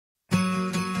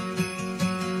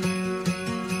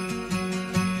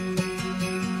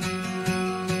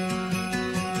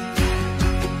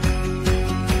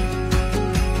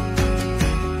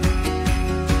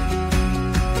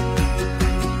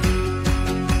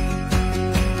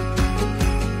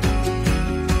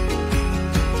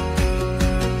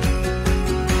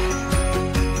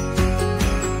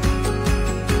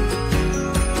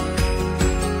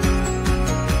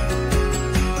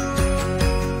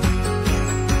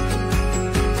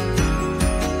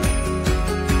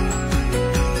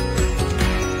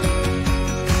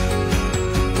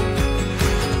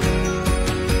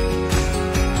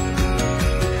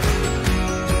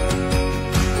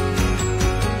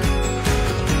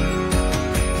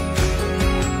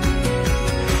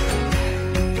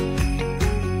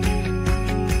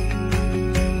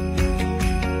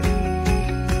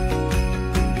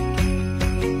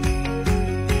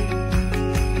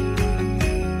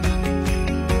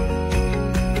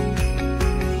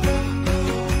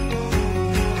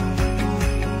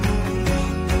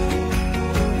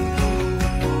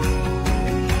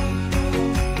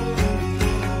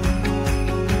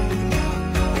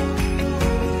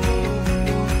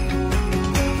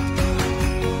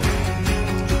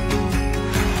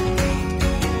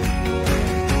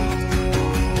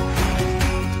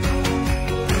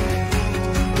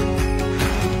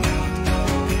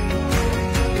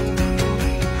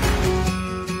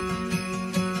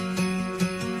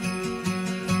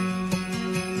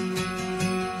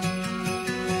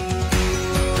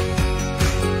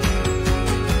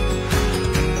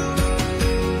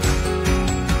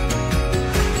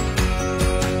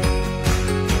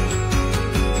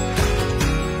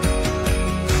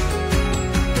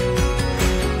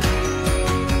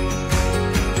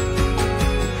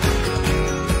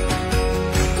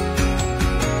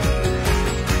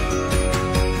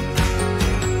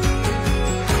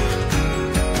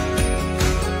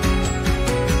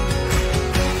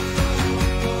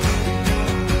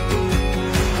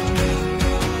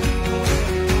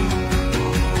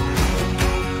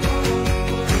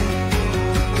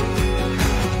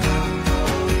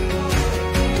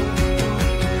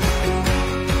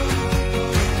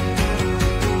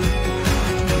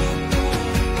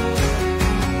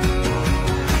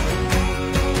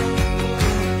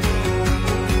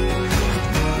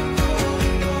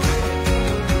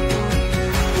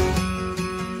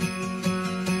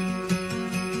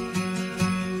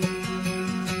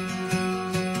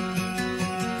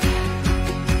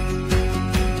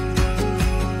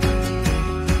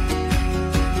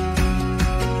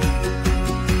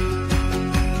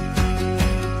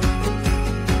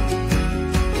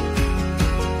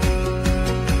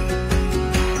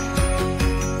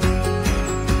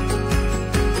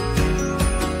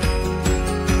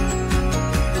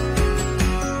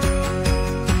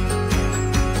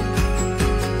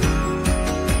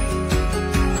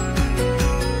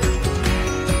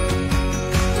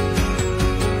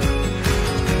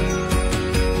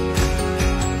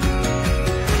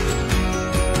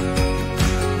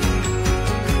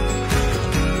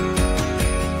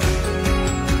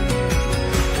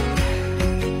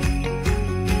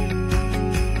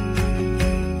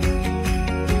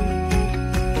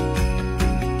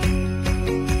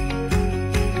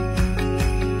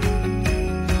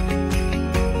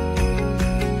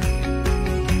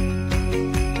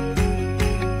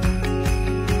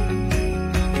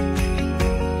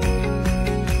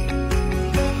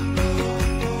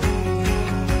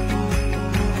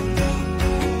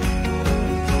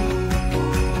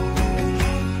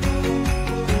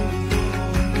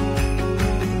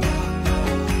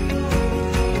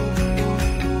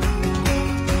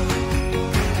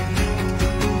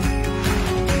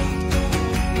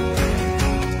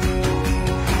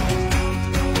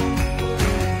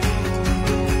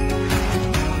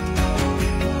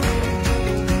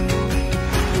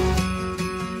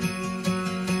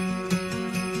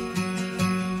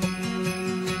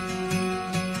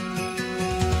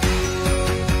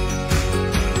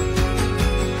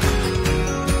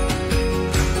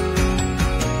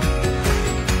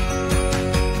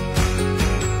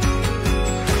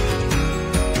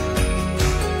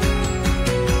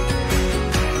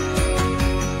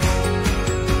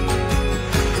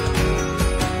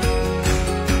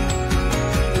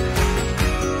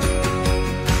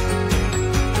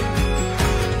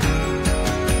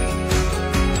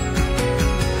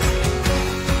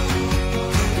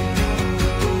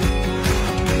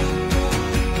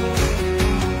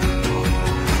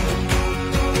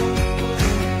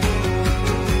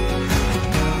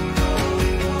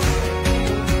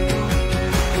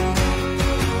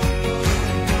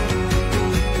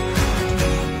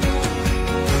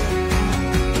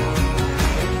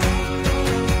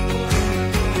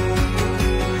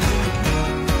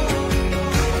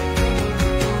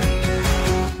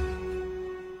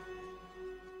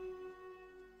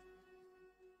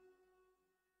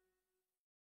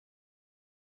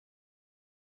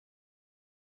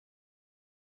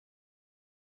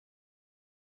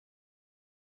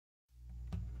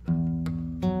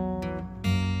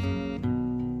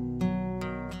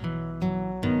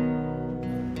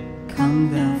from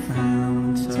the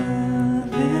fount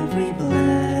of every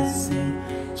blessing.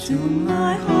 Tune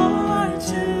my heart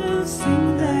to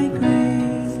sing thy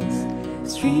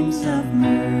grace. Streams of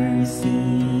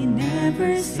mercy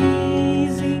never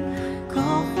ceasing,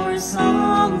 call for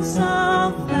songs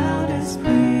of loudest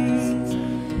praise.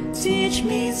 Teach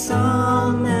me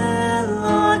some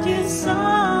melodious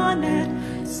sonnet,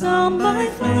 sung by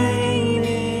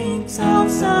flaming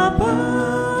tongues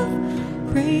above.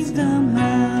 Praise the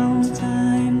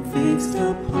mountain fixed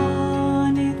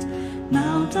upon it,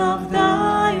 mount of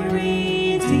thy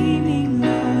redeeming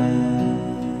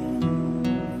love.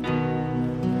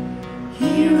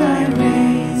 Here I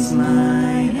raise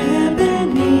my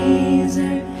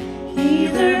Ebenezer,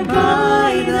 hither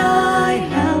by thy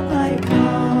help I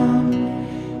come,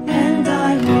 and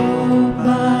I hope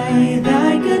by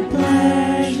thy good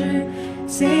pleasure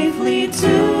safely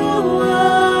to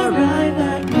arrive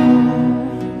at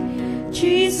home.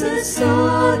 Jesus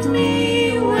sought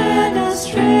me when a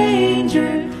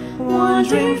stranger,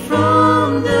 wandering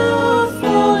from the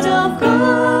fold of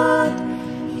God.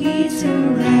 He to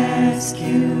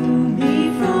rescue me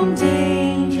from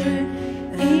danger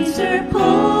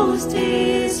interposed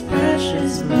his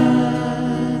precious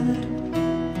blood.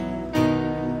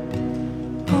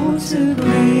 Oh, to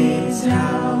grace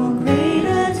how great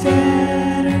a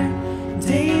debtor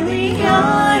daily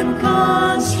I'm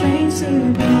constrained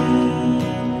to be.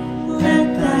 Let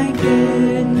thy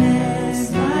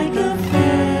goodness like a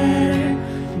fetter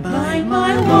bind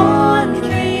my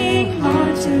wandering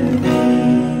heart to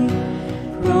thee.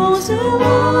 Prone to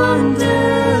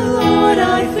wander, Lord,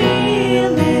 I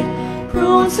feel it,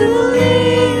 prone to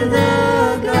leave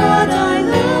the God I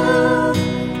love.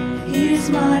 Here's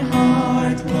my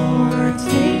heart, Lord,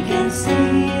 take and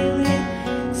seal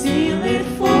it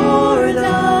for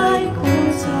thy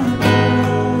courts above.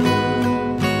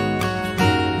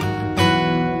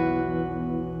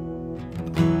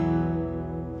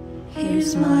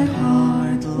 Here's my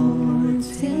heart, Lord,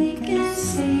 take and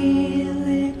seal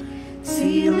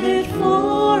it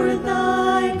for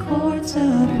thy courts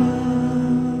above.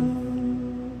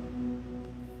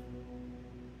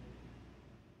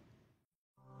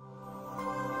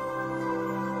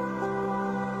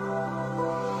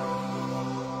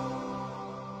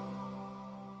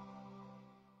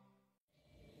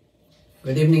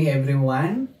 Good evening,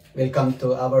 everyone. Welcome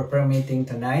to our prayer meeting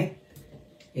tonight.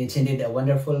 It's indeed a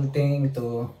wonderful thing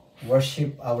to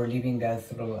worship our living God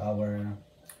through our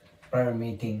prayer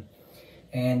meeting.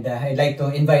 And I'd like to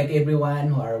invite everyone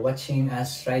who are watching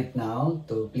us right now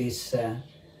to please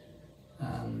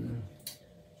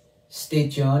stay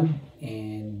tuned.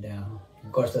 And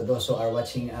of course, those who are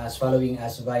watching us, following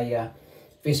us via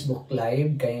Facebook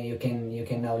Live, you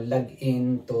can now log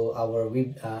in to our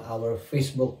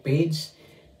Facebook page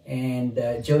and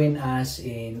join us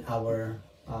in our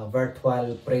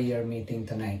virtual prayer meeting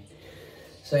tonight.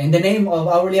 So in the name of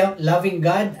our loving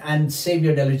God and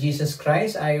Savior, the Lord Jesus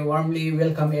Christ, I warmly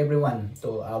welcome everyone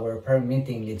to our prayer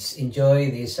meeting. Let's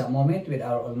enjoy this moment with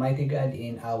our Almighty God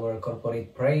in our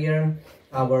corporate prayer,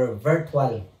 our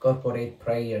virtual corporate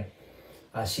prayer.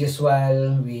 As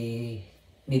usual, we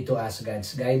need to ask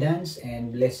God's guidance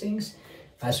and blessings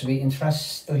as we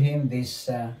entrust to Him this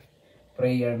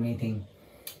prayer meeting.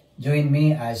 Join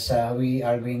me as we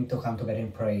are going to come together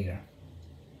in prayer.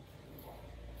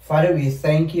 Father, we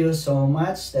thank you so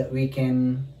much that we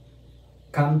can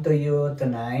come to you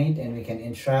tonight and we can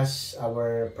entrust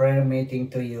our prayer meeting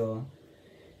to you.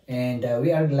 And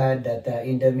we are glad that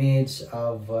in the midst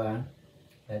of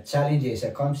challenges,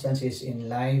 circumstances in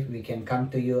life, we can come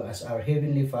to you as our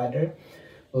Heavenly Father,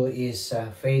 who is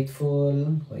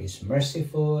faithful, who is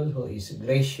merciful, who is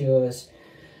gracious,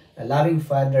 a loving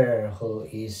Father who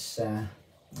is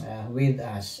with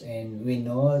us. And we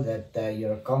know that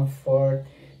your comfort,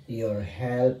 your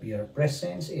help, your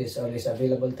presence is always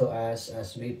available to us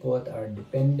as we put our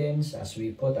dependence, as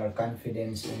we put our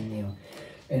confidence in you.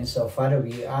 And so, Father,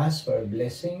 we ask for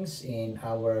blessings in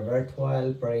our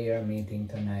virtual prayer meeting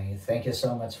tonight. Thank you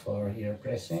so much for your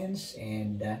presence,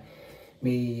 and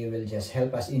may you will just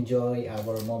help us enjoy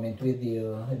our moment with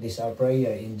you. This is our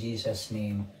prayer in Jesus'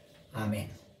 name. Amen.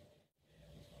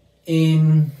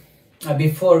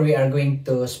 Before we are going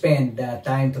to spend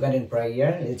time together in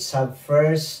prayer, let's have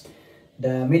first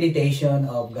the meditation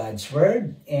of God's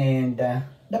Word. And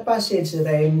the passage that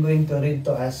I am going to read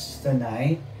to us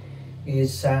tonight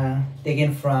is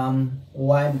taken from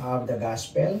one of the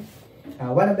Gospels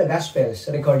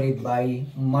recorded by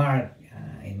Mark.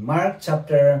 In Mark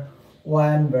chapter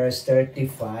 1 verse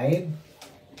 35,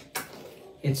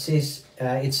 it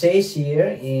says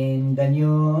here in the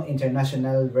New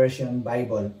International Version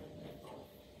Bible,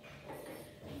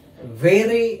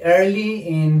 Very early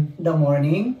in the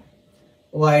morning,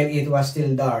 while it was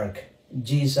still dark,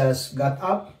 Jesus got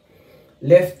up,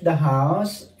 left the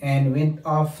house, and went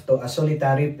off to a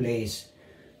solitary place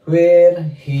where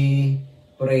he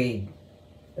prayed.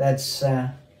 That's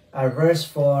our verse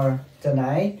for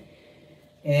tonight.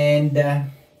 And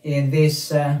in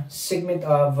this segment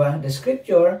of the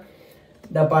scripture,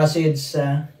 the passage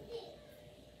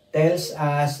tells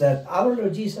us that our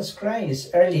Lord Jesus Christ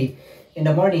early in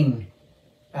the morning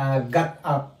got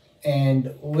up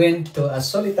and went to a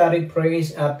solitary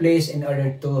place in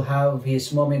order to have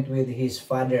his moment with his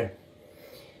Father.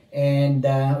 And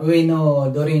we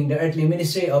know during the earthly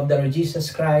ministry of the Lord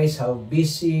Jesus Christ how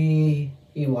busy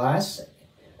he was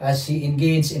as he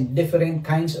engaged in different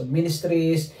kinds of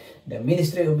ministries, the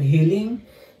ministry of healing,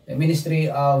 the ministry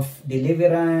of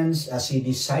deliverance, as he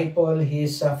discipled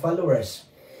his followers.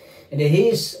 And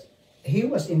he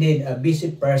was indeed a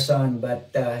busy person,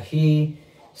 but he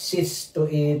sees to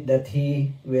it that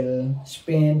he will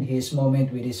spend his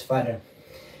moment with his Father.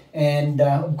 And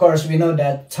of course, we know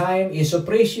that time is so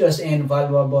precious and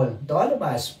valuable to all of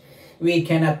us. We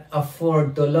cannot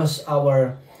afford to lose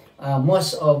our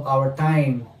most of our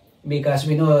time, because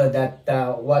we know that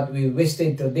what we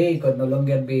wasted today could no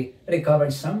longer be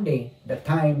recovered someday. The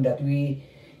time that we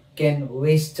can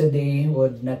waste today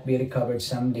would not be recovered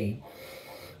someday.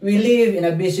 We live in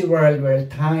a busy world where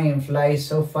time flies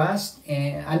so fast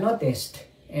and unnoticed,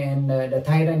 and the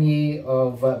tyranny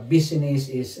of busyness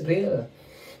is real.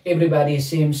 Everybody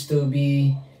seems to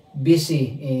be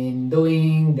busy in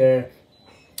doing their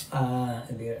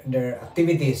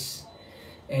activities,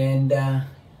 and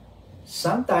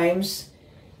sometimes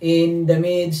in the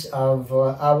midst of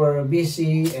our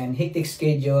busy and hectic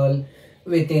schedule,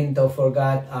 we tend to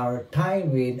forget our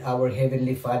time with our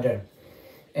Heavenly Father.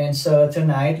 And so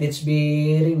tonight, let's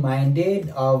be reminded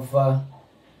of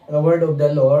the word of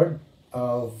the Lord,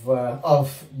 of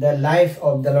the life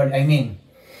of the Lord, I mean.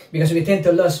 Because we tend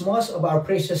to lose most of our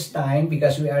precious time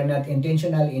because we are not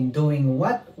intentional in doing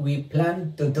what we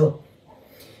plan to do.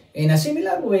 In a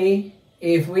similar way,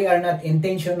 if we are not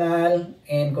intentional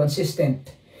and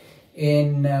consistent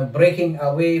in breaking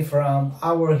away from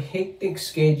our hectic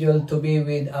schedule to be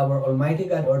with our Almighty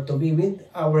God or to be with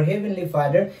our Heavenly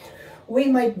Father, we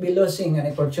might be losing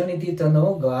an opportunity to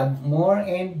know God more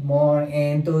and more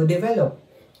and to develop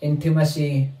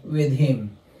intimacy with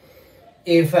Him.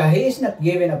 If He is not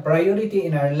given a priority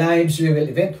in our lives, we will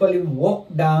eventually walk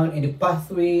down in the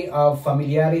pathway of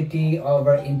familiarity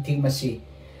over intimacy.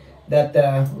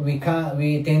 That we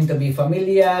tend to be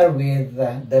familiar with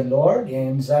the Lord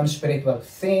and some spiritual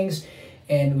things,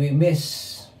 and we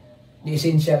miss the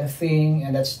essential thing,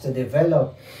 and that's to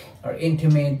develop our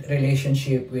intimate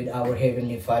relationship with our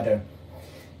Heavenly Father.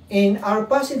 In our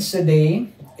passage today,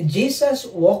 Jesus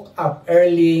woke up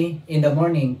early in the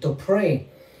morning to pray.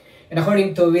 And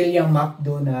according to William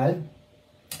MacDonald,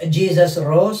 Jesus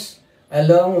rose a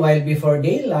long while before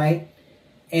daylight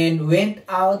and went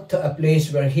out to a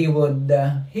place where he would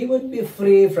be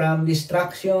free from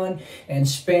distraction and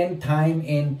spend time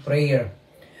in prayer.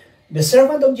 The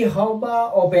servant of Jehovah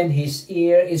opened his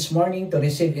ear each morning to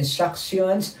receive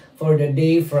instructions for the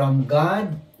day from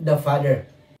God the Father.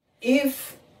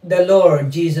 If the Lord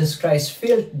Jesus Christ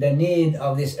felt the need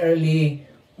of this early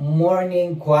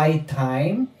morning quiet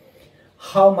time,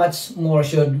 how much more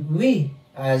should we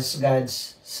as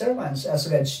God's servants, as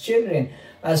God's children,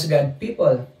 as God's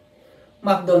people?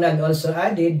 MacDonald also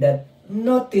added that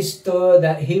notice too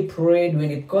that he prayed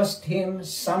when it cost him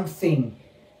something.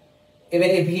 Even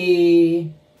if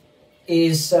he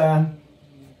is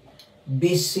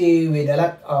busy with a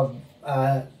lot of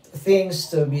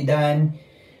things to be done,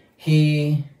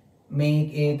 he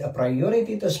made it a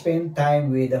priority to spend time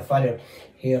with the Father.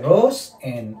 He rose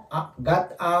and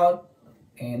got out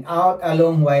a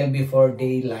long while before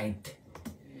daylight.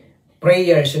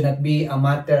 Prayer should not be a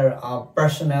matter of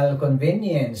personal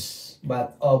convenience,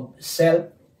 but of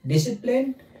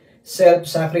self-discipline,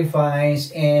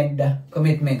 self-sacrifice, and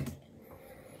commitment.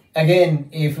 Again,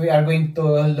 if we are going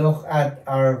to look at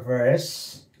our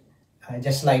verse, I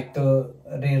just like to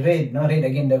read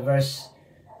again the verse.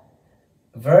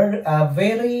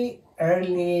 Very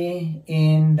early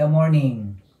in the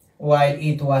morning, while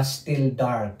it was still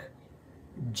dark,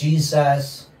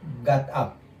 Jesus got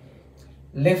up,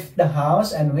 left the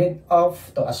house, and went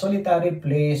off to a solitary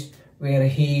place where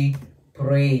he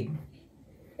prayed.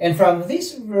 And from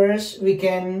this verse, we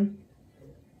can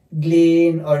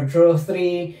glean or draw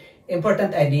three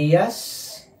important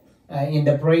ideas in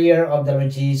the prayer of the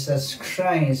Lord Jesus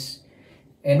Christ.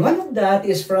 And one of that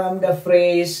is from the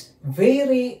phrase,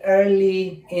 very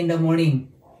early in the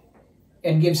morning.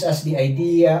 and gives us the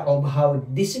idea of how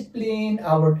disciplined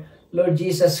our Lord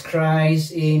Jesus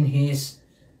Christ in his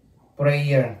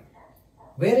prayer.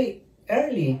 Very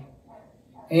early.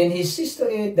 And he sees to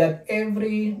it that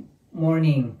every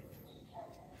morning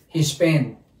he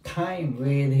spent time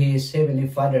with his Heavenly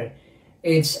Father.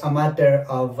 It's a matter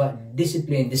of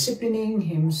discipline, disciplining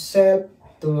himself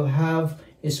to have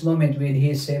his moment with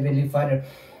his Heavenly Father.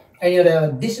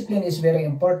 And discipline is very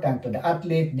important to the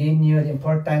athlete. They knew the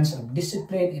importance of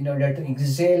discipline in order to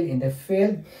excel in the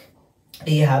field.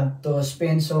 They have to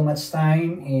spend so much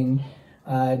time in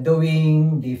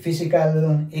doing the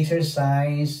physical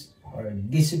exercise or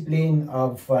discipline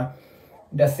of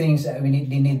the things that they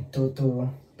need to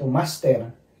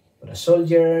master. For the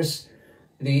soldiers,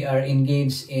 they are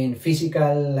engaged in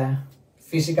physical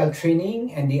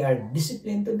training and they are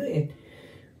disciplined to do it.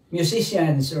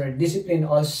 Musicians are disciplined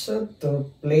also to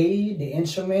play the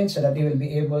instrument so that they will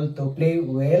be able to play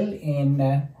well in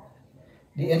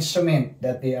the instrument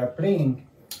that they are playing.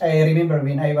 I remember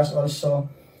when I was also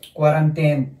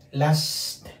quarantined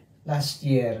last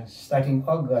year, starting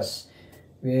August,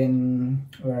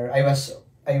 where I was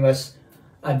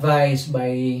advised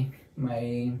by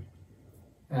my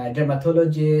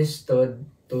dermatologist to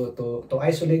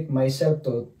isolate myself,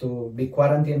 to be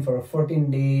quarantined for 14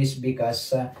 days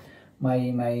because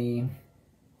my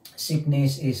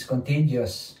sickness is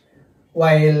contagious.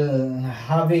 While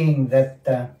having that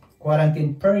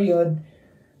quarantine period,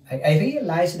 I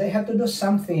realized that I have to do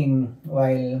something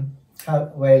while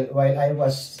I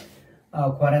was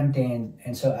quarantined,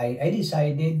 and so I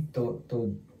decided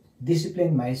to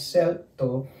discipline myself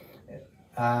to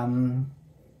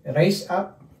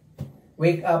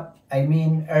wake up,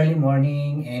 early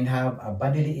morning, and have a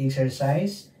bodily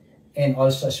exercise and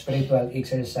also spiritual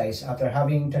exercise. After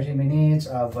having 30 minutes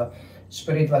of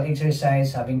spiritual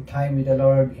exercise, having time with the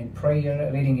Lord in prayer,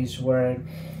 reading His Word,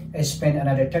 I spend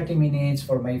another 30 minutes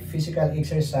for my physical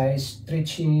exercise,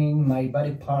 stretching my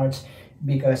body parts,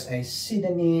 because I see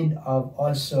the need of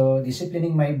also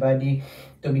disciplining my body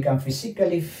to become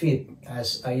physically fit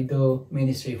as I do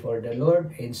ministry for the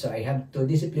Lord. And so I have to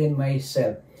discipline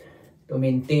myself to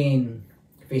maintain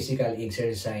physical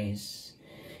exercise.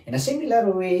 In a similar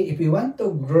way, if we want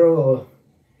to grow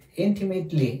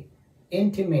intimate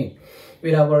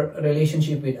with our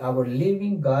relationship with our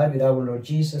living God, with our Lord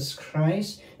Jesus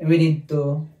Christ, and we need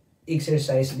to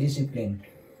exercise discipline.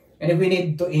 And if we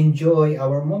need to enjoy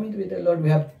our moment with the Lord, we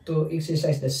have to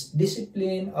exercise the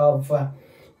discipline of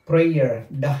prayer,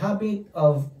 the habit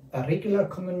of a regular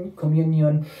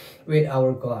communion with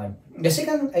our God. The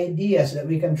second ideas that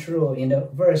we can throw in the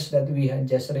verse that we had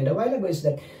just read a while ago is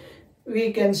that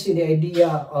we can see the idea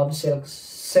of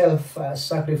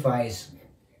self-sacrifice.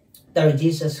 That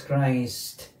Jesus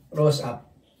Christ rose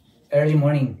up early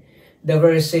morning. The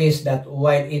verse says that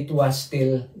while it was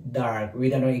still dark, we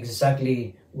don't know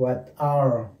exactly what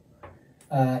hour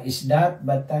is that,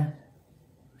 but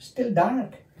still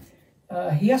dark.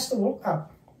 He has to wake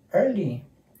up early,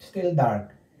 still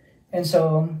dark. And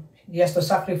so he has to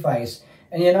sacrifice.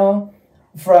 And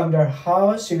from their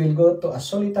house, he will go to a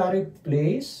solitary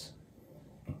place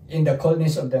in the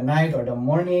coldness of the night or the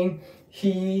morning.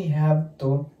 He have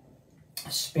to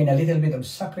spend a little bit of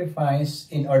sacrifice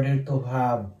in order to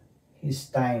have his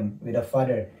time with the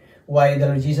Father. Why the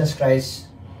Lord Jesus Christ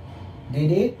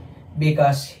did it?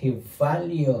 Because he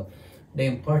valued the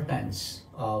importance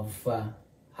of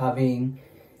having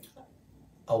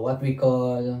what we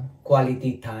call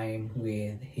quality time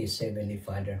with his Heavenly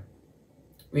Father.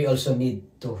 We also need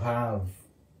to have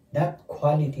that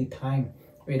quality time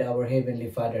with our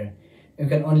Heavenly Father. We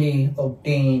can only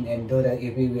obtain and do that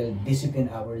if we will discipline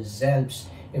ourselves,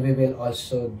 if we will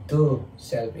also do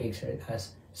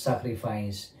self-exercise,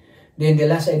 sacrifice. Then the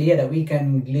last idea that we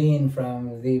can glean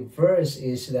from the verse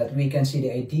is that we can see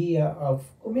the idea of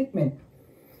commitment.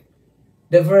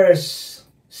 The verse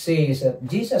says that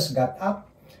Jesus got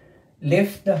up,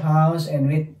 left the house,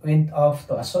 and went off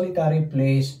to a solitary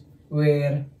place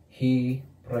where he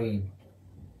prayed.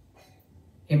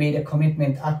 He made a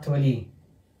commitment actually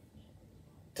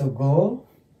to go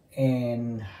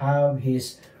and have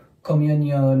his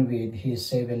communion with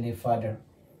his Heavenly Father.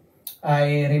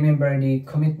 I remember the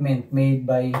commitment made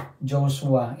by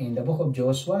Joshua in the book of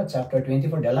Joshua, chapter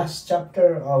 24, the last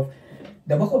chapter of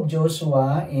the book of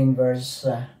Joshua, in verse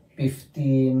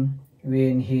 15,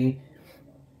 when he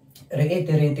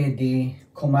reiterated the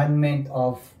commandment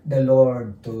of the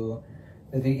Lord to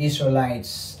the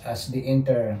Israelites as they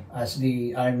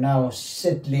are now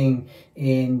settling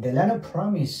in the land of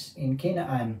promise in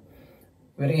Canaan,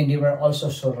 wherein they were also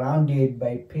surrounded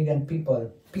by pagan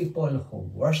people. people who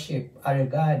worship other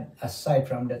God aside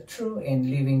from the true and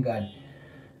living God.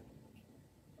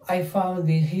 I found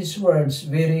his words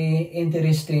very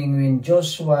interesting when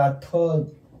Joshua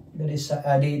told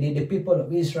the people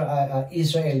of Israel,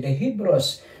 the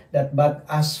Hebrews, that but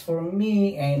as for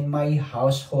me and my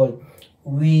household,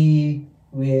 we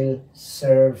will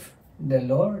serve the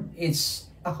Lord. It's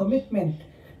a commitment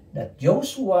that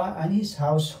Joshua and his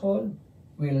household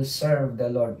will serve the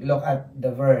Lord. Look at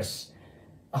the verse.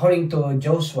 According to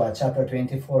Joshua chapter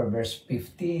 24 verse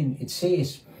 15, it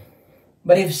says,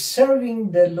 "But if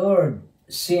serving the Lord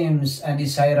seems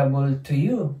undesirable to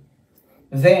you,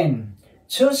 then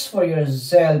choose for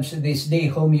yourselves this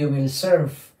day whom you will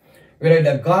serve, whether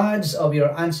the gods of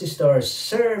your ancestors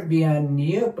Serbian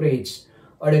Euphrates,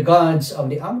 or the gods of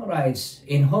the Amorites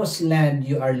in whose land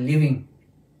you are living."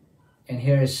 And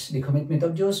here's the commitment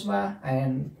of Joshua,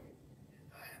 and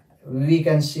we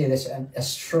can see this a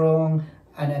strong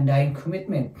and undying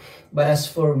commitment. "But as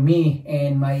for me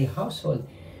and my household,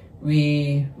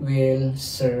 we will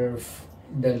serve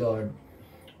the Lord."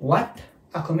 What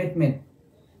a commitment!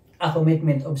 A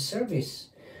commitment of service.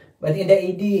 But in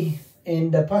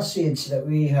the passage that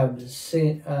we have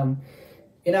seen,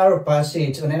 in our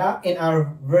passage, in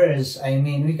our verse,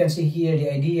 we can see here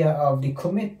the idea of the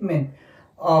commitment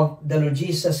of the Lord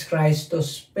Jesus Christ to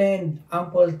spend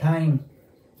ample time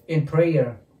in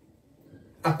prayer.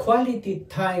 A quality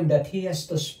time that he has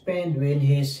to spend with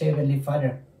his Heavenly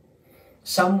Father.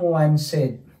 Someone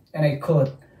said, and I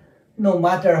quote, "No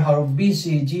matter how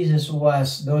busy Jesus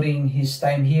was during his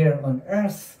time here on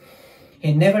earth,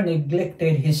 he never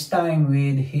neglected his time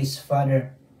with his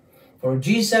Father. For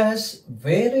Jesus,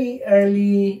 very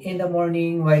early in the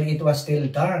morning while it was still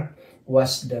dark,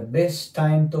 was the best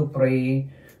time to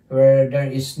pray, where there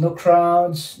is no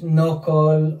crowds, no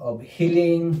call of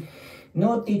healing,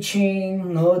 no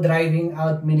teaching, no driving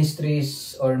out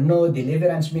ministries, or no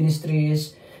deliverance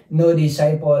ministries, no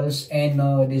disciples, and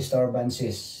no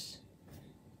disturbances."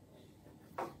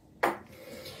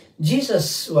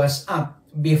 Jesus was up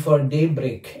before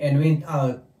daybreak and went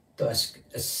out to a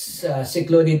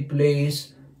secluded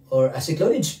place or a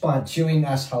secluded spot, showing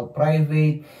us how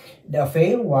private the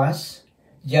affair was,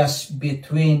 just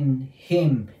between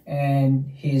him and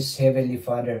his Heavenly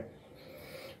Father.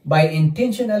 By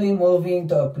intentionally moving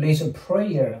to a place of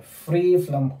prayer, free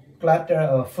from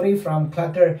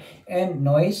clutter and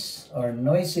noises,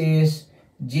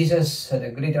 Jesus had a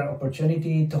greater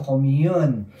opportunity to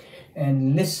commune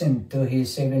and listen to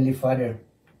his Heavenly Father.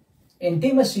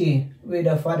 Intimacy with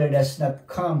the Father does not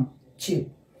come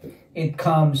cheap. It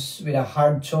comes with a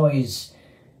hard choice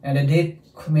and a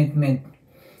deep commitment.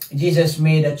 Jesus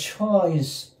made a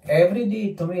choice every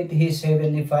day to meet his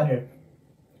Heavenly Father.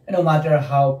 No matter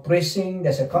how pressing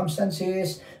the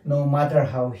circumstances, no matter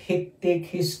how hectic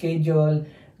his schedule,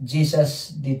 Jesus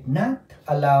did not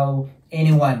allow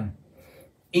anyone,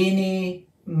 any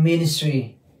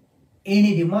ministry,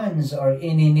 any demands, or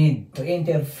any need to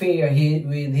interfere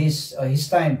with his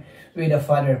time with the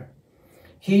Father.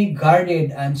 He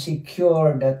guarded and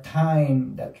secured the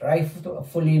time that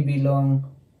rightfully belonged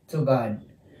to God.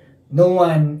 No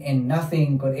one and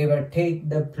nothing could ever take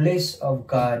the place of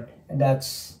God, and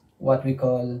that's what we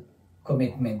call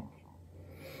commitment.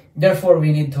 Therefore,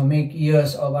 we need to make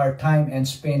use of our time and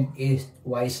spend it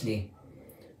wisely.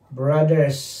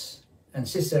 Brothers and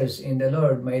sisters in the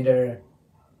Lord, my dear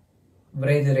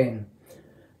brethren,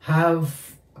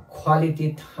 have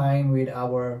quality time with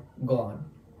our God.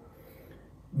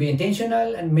 Be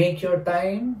intentional and make your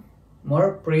time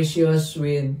more precious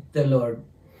with the Lord,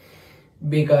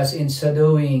 because in so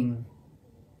doing,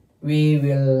 we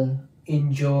will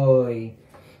enjoy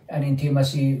an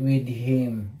intimacy with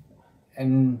Him,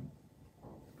 and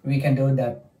we can do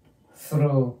that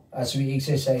through as we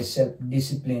exercise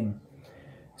self-discipline,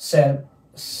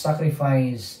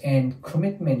 self-sacrifice, and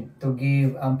commitment to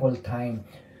give ample time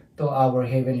to our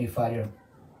Heavenly Father.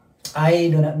 I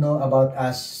do not know about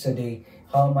us today,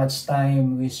 how much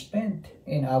time we spent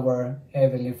in our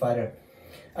Heavenly Father.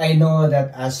 I know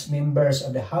that as members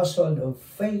of the household of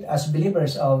faith, as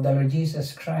believers of the Lord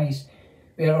Jesus Christ,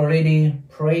 we are already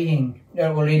praying, we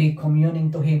are already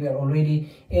communing to Him, we are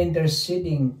already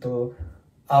interceding to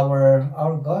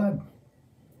our God.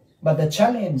 But the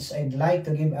challenge I'd like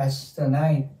to give us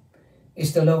tonight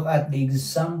is to look at the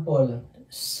example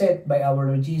set by our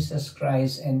Lord Jesus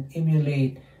Christ and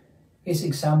emulate His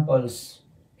examples,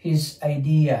 His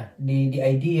idea, the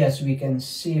ideas we can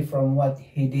see from what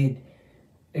He did,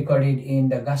 recorded in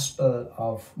the Gospel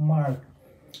of Mark.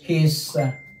 His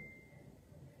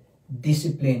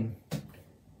discipline,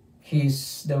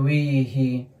 the way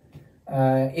He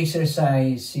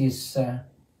exercised His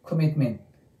commitment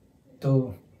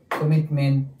to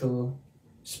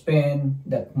spend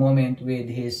that moment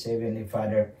with his Heavenly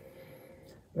Father.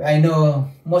 I know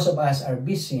most of us are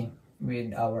busy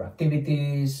with our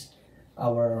activities,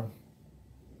 our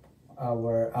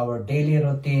daily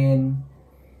routine,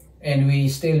 and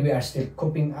we are still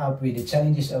coping up with the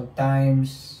challenges of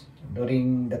times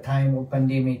during the time of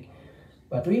pandemic.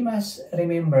 But we must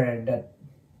remember that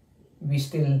we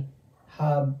still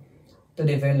have to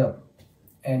develop,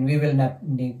 and we will not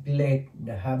neglect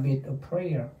the habit of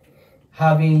prayer.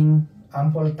 Having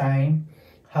ample time,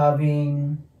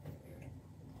 having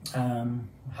a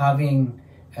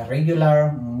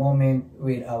regular moment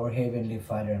with our Heavenly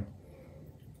Father.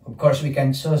 Of course, we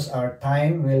can choose our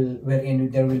time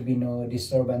wherein there will be no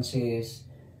disturbances.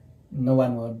 No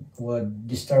one would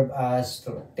disturb us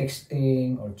through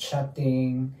texting or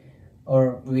chatting,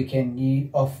 or we can eat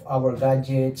off our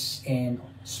gadgets and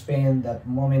spend that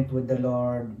moment with the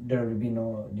Lord. There will be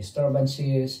no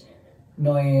disturbances,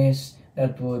 noise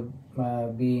that would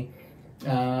be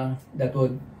that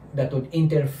would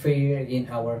interfere in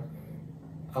our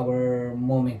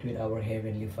moment with our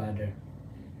Heavenly Father.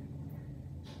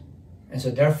 And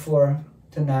so therefore,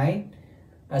 tonight,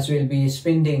 as we'll be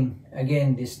spending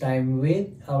again this time with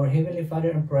our Heavenly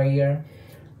Father in prayer,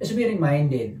 let's be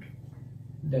reminded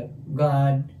that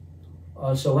God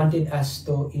also wanted us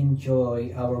to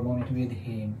enjoy our moment with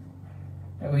Him.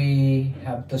 We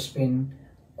have to spend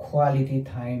quality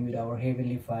time with our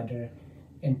Heavenly Father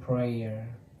in prayer.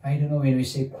 I don't know, when we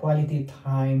say quality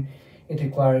time, it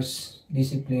requires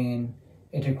discipline,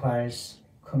 it requires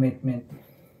commitment,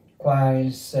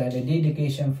 requires the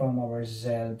dedication from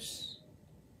ourselves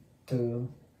to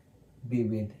be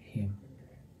with Him.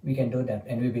 We can do that,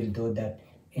 and we will do that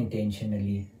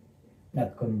intentionally,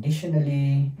 not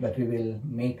conditionally, but we will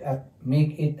make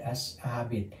it as a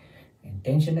habit.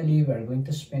 Intentionally, we are going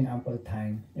to spend ample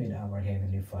time with our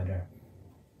Heavenly Father.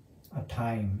 A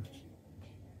time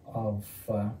of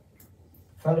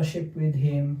fellowship with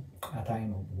Him, a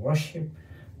time of worship,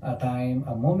 a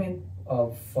moment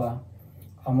of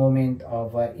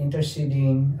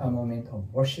interceding, a moment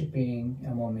of worshiping,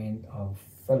 a moment of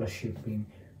fellowshipping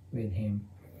with Him.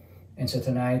 And so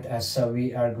tonight, as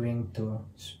we are going to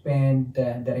spend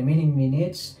the remaining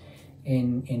minutes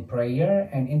in prayer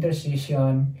and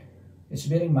intercession, let's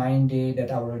be reminded that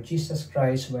our Lord Jesus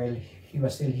Christ, while He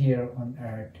was still here on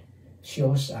earth,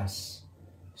 showed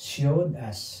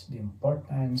us the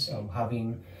importance of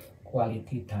having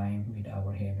quality time with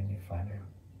our Heavenly Father.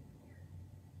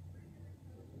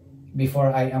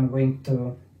 Before I am going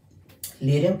to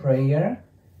lead in prayer,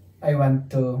 I want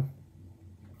to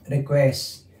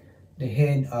request the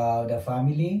head of the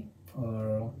family,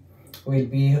 or will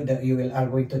be that you are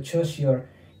going to choose your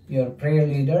prayer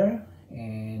leader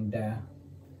and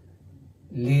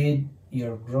lead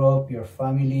your group, your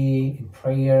family in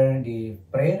prayer. The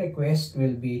prayer request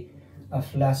will be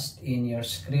flashed in your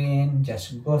screen.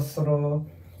 Just go through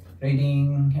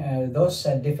reading those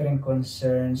different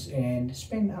concerns and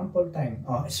spend ample time.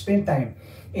 Spend time,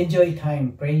 enjoy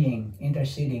time praying,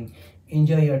 interceding,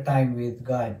 enjoy your time with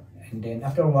God, and then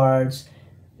afterwards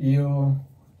you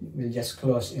will just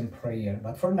close in prayer.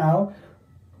 But for now,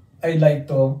 I'd like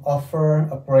to offer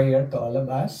a prayer to all of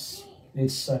us.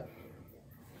 Let's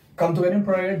come together in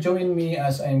prayer. Join me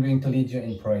as I'm going to lead you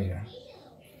in prayer.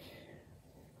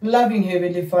 Loving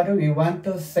Heavenly Father, we want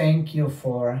to thank you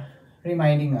for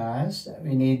reminding us that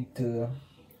we need to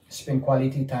spend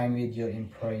quality time with you in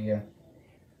prayer.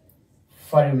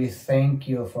 Father, we thank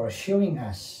you for showing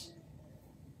us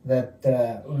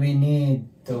that we need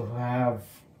to have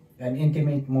an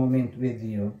intimate moment with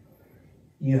you.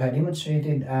 You have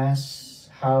demonstrated us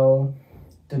how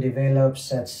to develop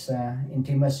such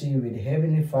intimacy with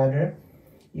Heavenly Father.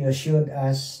 You showed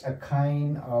us a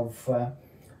kind of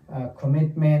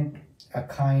commitment, a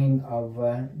kind of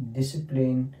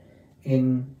discipline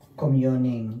in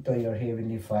communing to your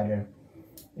Heavenly Father.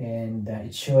 And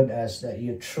it showed us that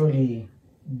you truly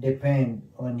depend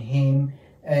on Him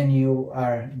and you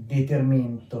are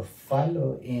determined to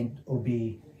follow and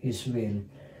obey His will.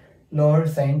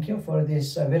 Lord, thank you for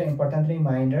these very important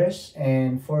reminders.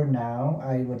 And for now,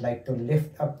 I would like to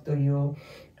lift up to you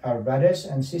our brothers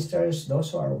and sisters,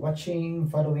 those who are watching,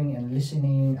 following, and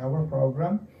listening our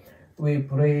program. We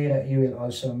pray that you will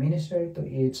also minister to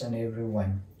each and every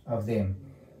one of them.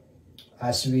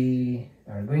 As we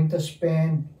are going to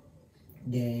spend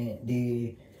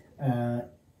the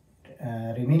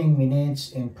remaining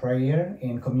minutes in prayer,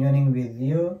 in communing with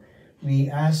you, we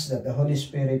ask that the Holy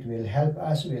Spirit will help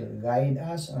us, will guide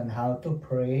us on how to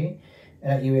pray,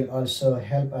 and that you will also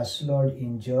help us, Lord,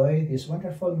 enjoy this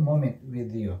wonderful moment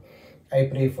with you. I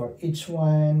pray for each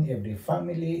one, every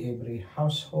family, every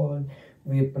household.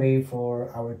 We pray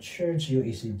for our church,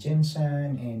 UEC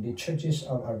GENSAN, and the churches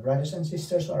of our brothers and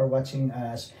sisters who are watching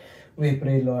us. We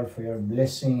pray, Lord, for your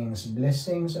blessings,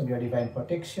 blessings of your divine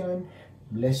protection,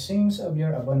 blessings of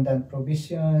your abundant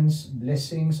provisions,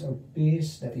 blessings of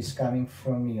peace that is coming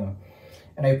from you.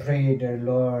 And I pray, dear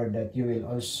Lord, that you will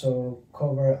also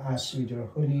cover us with your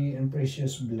holy and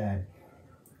precious blood.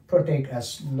 Protect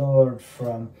us, Lord,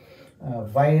 from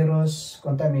virus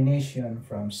contamination,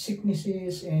 from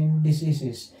sicknesses and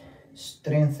diseases.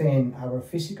 Strengthen our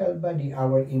physical body,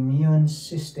 our immune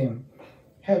system.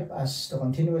 Help us to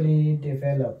continually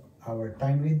develop our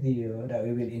time with you, that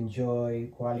we will enjoy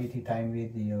quality time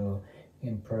with you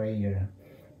in prayer.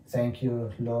 Thank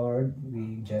you, Lord.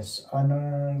 We just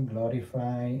honor,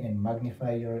 glorify, and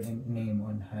magnify your name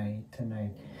on high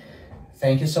tonight.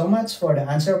 Thank you so much for the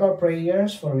answer of our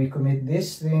prayers, for we commit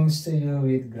these things to you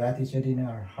with gratitude in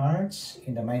our hearts.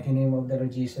 In the mighty name of the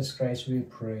Lord Jesus Christ, we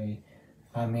pray.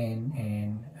 Amen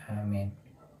and amen.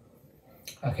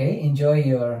 Okay, enjoy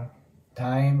your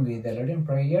time with the Lord in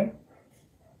prayer.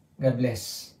 God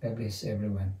bless. God bless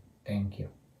everyone. Thank you.